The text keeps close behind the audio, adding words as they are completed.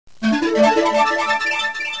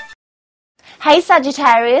Hey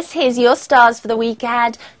Sagittarius, here's your stars for the week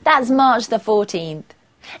ahead. That's March the 14th.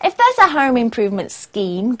 If there's a home improvement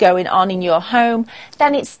scheme going on in your home,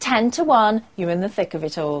 then it's 10 to 1 you're in the thick of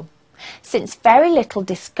it all. Since very little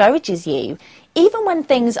discourages you, even when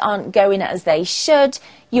things aren't going as they should,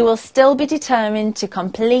 you will still be determined to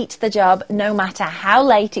complete the job no matter how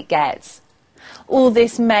late it gets. All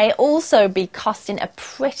this may also be costing a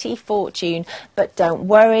pretty fortune, but don't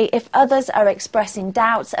worry if others are expressing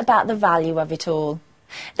doubts about the value of it all.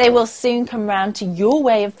 They will soon come round to your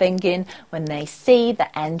way of thinking when they see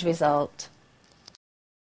the end result.